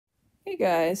Hey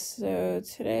guys, so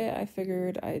today I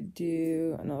figured I'd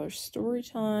do another story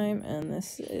time, and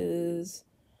this is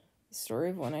the story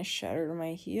of when I shattered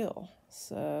my heel.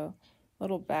 So,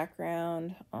 little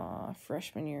background,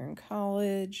 freshman year in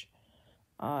college,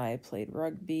 I played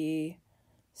rugby,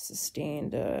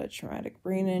 sustained a traumatic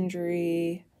brain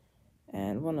injury,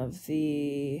 and one of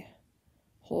the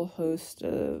whole host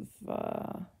of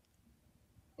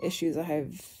issues I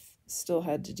have still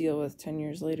had to deal with 10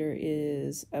 years later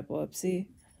is epilepsy.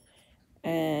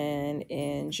 And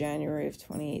in January of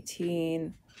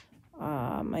 2018,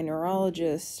 my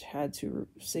neurologist had to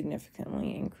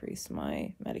significantly increase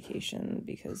my medication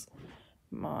because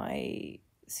my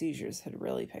seizures had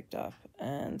really picked up.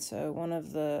 And so one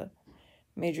of the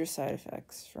major side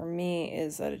effects for me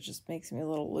is that it just makes me a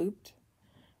little looped.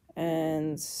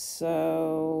 And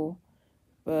so,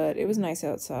 but it was nice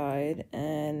outside,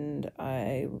 and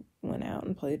I went out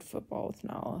and played football with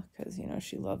Nala because,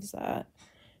 she loves that.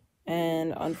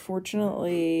 And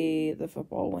unfortunately, the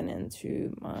football went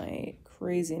into my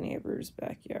crazy neighbor's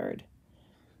backyard.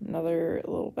 Another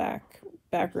little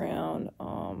background.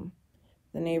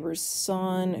 The neighbor's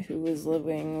son, who was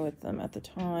living with them at the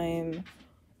time,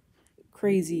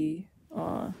 crazy,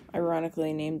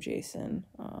 ironically named Jason,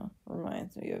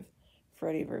 reminds me of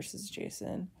Freddy versus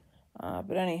Jason.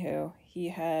 But anywho, he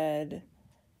had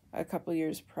a couple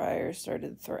years prior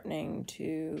started threatening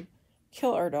to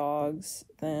kill our dogs,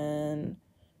 then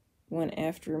went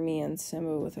after me and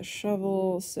Simba with a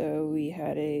shovel, so we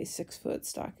had a 6-foot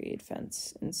stockade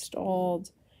fence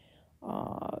installed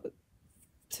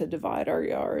to divide our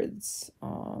yards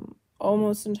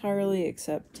almost entirely,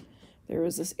 except there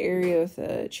was this area with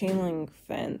a chain link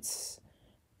fence,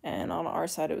 and on our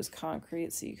side it was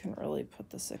concrete, so you couldn't really put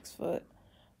the 6 foot.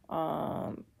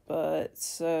 But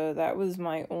so that was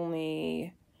my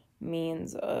only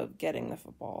means of getting the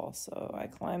football. So I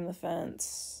climbed the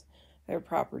fence. Their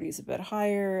property's a bit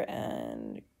higher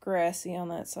and grassy on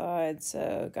that side,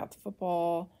 so got the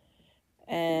football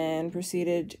and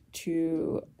proceeded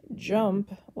to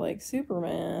jump like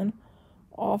Superman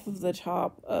off of the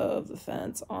top of the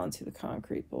fence onto the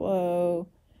concrete below,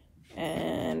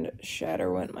 and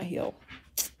shatter went my heel.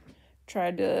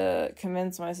 Tried to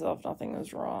convince myself nothing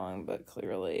was wrong, but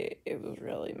clearly it was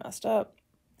really messed up.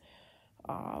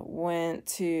 Went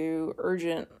to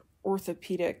urgent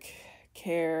orthopedic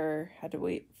care, had to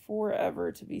wait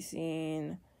forever to be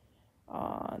seen.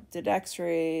 Did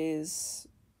x-rays,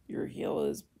 your heel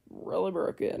is really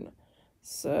broken.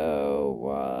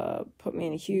 So put me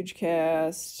in a huge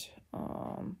cast.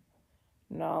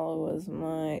 Nala was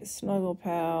my snuggle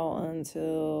pal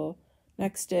until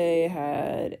next day.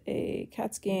 Had a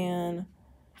CAT scan.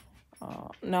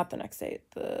 Not the next day,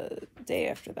 the day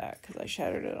after that, because I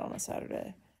shattered it on a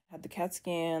Saturday. Had the CAT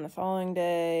scan the following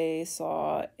day,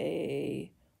 saw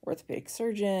a orthopedic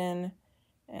surgeon,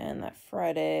 and that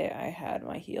Friday I had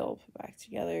my heel put back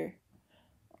together.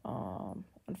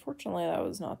 Unfortunately, that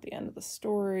was not the end of the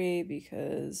story,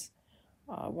 because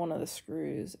one of the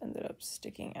screws ended up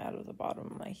sticking out of the bottom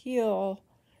of my heel,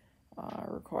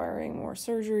 requiring more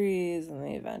surgeries and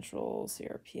the eventual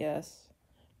CRPS.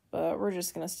 But we're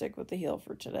just going to stick with the heel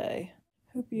for today.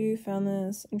 Hope you found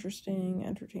this interesting,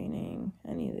 entertaining,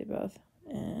 any of the above,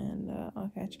 and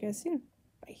I'll catch you guys soon.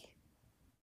 Bye.